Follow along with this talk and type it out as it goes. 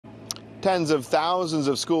Tens of thousands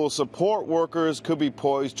of school support workers could be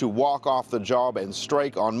poised to walk off the job and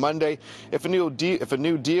strike on Monday if a new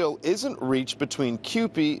deal isn't reached between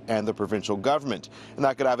CUPE and the provincial government. And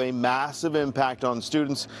that could have a massive impact on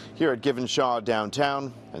students here at Givenchy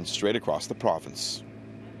downtown and straight across the province.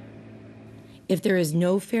 If there is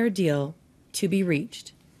no fair deal to be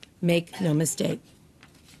reached, make no mistake,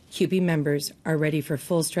 CUPE members are ready for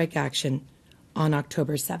full strike action on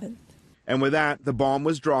October 7th. And with that, the bomb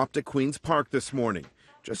was dropped at Queen's Park this morning.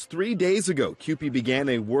 Just 3 days ago, CUPE began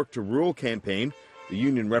a Work to Rule campaign. The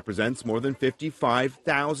union represents more than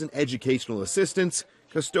 55,000 educational assistants,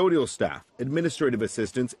 custodial staff, administrative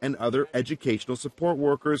assistants, and other educational support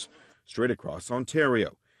workers straight across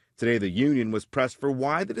Ontario. Today, the union was pressed for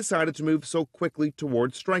why they decided to move so quickly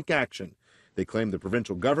towards strike action. They claimed the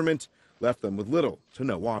provincial government left them with little to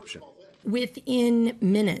no option. Within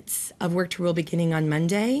minutes of Work to Rule beginning on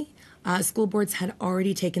Monday, school boards had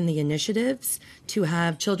already taken the initiatives to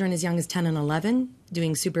have children as young as 10 and 11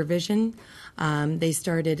 doing supervision. They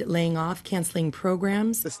started laying off, canceling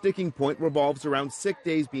programs. The sticking point revolves around sick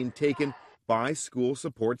days being taken by school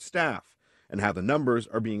support staff and how the numbers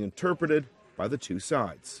are being interpreted by the two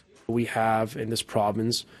sides. We have in this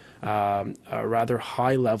province a rather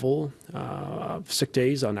high level of sick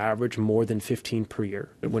days, on average more than 15 per year.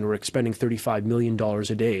 When we're expending $35 million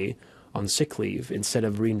a day on sick leave, instead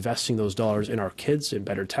of reinvesting those dollars in our kids, in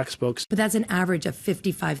better textbooks. But that's an average of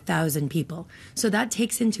 55,000 people. So that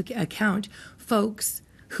takes into account folks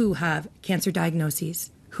who have cancer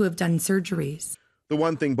diagnoses, who have done surgeries. The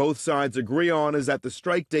one thing both sides agree on is that the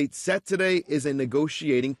strike date set today is a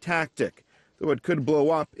negotiating tactic, though it could blow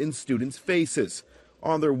up in students' faces.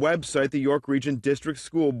 On their website, the York Region District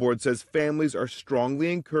School Board says families are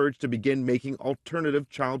strongly encouraged to begin making alternative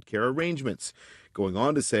childcare arrangements, going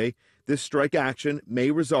on to say this strike action may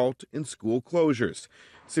result in school closures.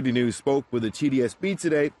 City News spoke with the TDSB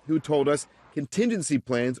today, who told us contingency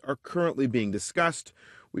plans are currently being discussed.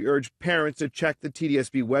 We urge parents to check the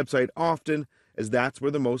TDSB website often, as that's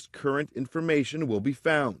where the most current information will be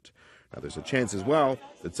found. Now, there's a chance as well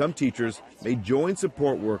that some teachers may join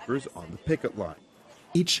support workers on the picket line.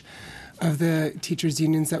 Each of the teachers'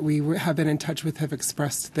 unions that we have been in touch with have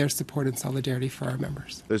expressed their support and solidarity for our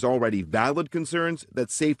members. There's already valid concerns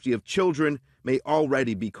that safety of children may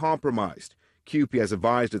already be compromised. CUPE has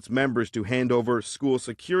advised its members to hand over school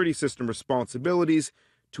security system responsibilities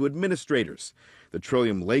to administrators. The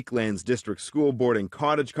Trillium Lakelands District School Board in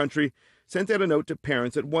Cottage Country sent out a note to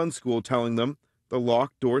parents at one school telling them the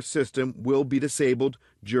locked door system will be disabled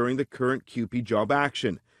during the current CUPE job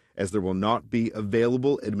action, as there will not be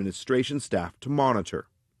available administration staff to monitor.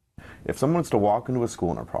 If someone was to walk into a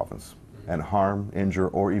school in our province and harm, injure,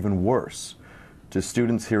 or even worse to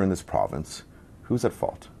students here in this province, who's at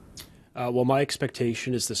fault? Well, my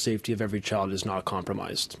expectation is the safety of every child is not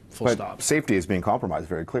compromised. Full stop. Safety is being compromised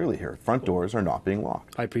very clearly here. Front doors are not being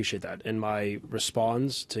locked. I appreciate that. And my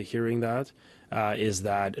response to hearing that is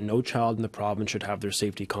that no child in the province should have their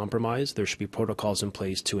safety compromised. There should be protocols in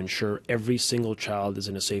place to ensure every single child is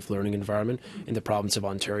in a safe learning environment in the province of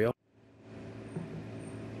Ontario.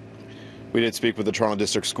 We did speak with the Toronto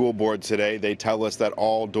District School Board today. They tell us that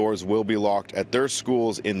all doors will be locked at their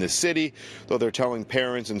schools in the city, though they're telling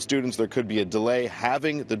parents and students there could be a delay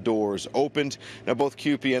having the doors opened. Now, both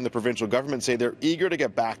CUPE and the provincial government say they're eager to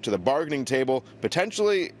get back to the bargaining table,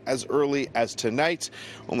 potentially as early as tonight.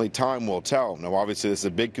 Only time will tell. Now, obviously, this is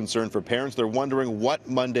a big concern for parents. They're wondering what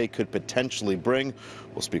Monday could potentially bring.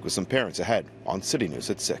 We'll speak with some parents ahead on City News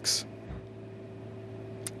at 6.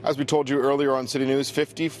 As we told you earlier on City News,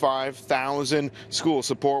 55,000 school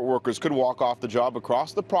support workers could walk off the job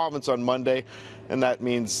across the province on Monday, and that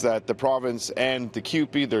means that the province and the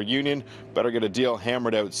CUPE, their union, better get a deal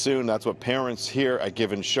hammered out soon. That's what parents here at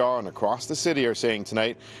Givenchy and across the city are saying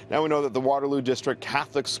tonight. Now we know that the Waterloo District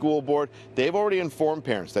Catholic School Board, they've already informed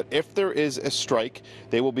parents that if there is a strike,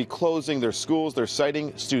 they will be closing their schools. They're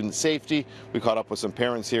citing student safety. We caught up with some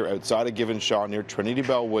parents here outside of Givenchy near Trinity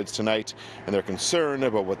Bellwoods tonight, and they're concerned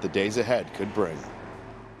about what the days ahead could bring.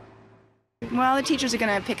 Well, the teachers are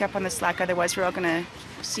going to pick up on the slack, otherwise we're all going to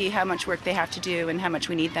see how much work they have to do and how much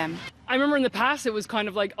we need them. I remember in the past it was kind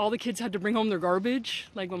of like all the kids had to bring home their garbage,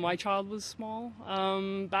 like when my child was small,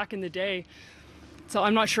 back in the day. So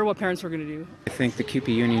I'm not sure what parents were going to do. I think the CUPE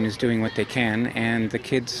union is doing what they can, and the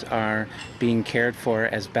kids are being cared for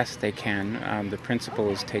as best they can. The principal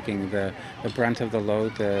is taking the brunt of the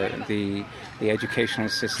load. The educational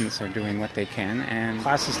assistants are doing what they can, and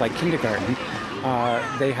classes like kindergarten,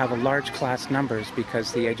 they have a large class numbers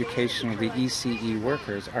because the ECE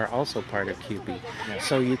workers are also part of CUPE.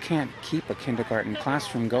 So you can't keep a kindergarten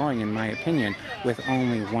classroom going, in my opinion, with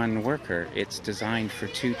only one worker. It's designed for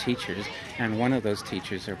 2 teachers, and one of those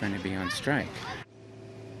teachers are going to be on strike.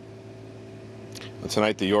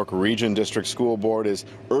 Tonight, the York Region District School Board is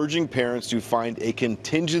urging parents to find a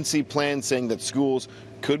contingency plan, saying that schools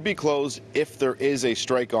could be closed if there is a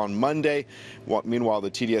strike on Monday. Meanwhile,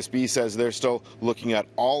 the TDSB says they're still looking at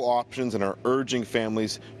all options and are urging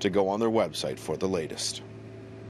families to go on their website for the latest.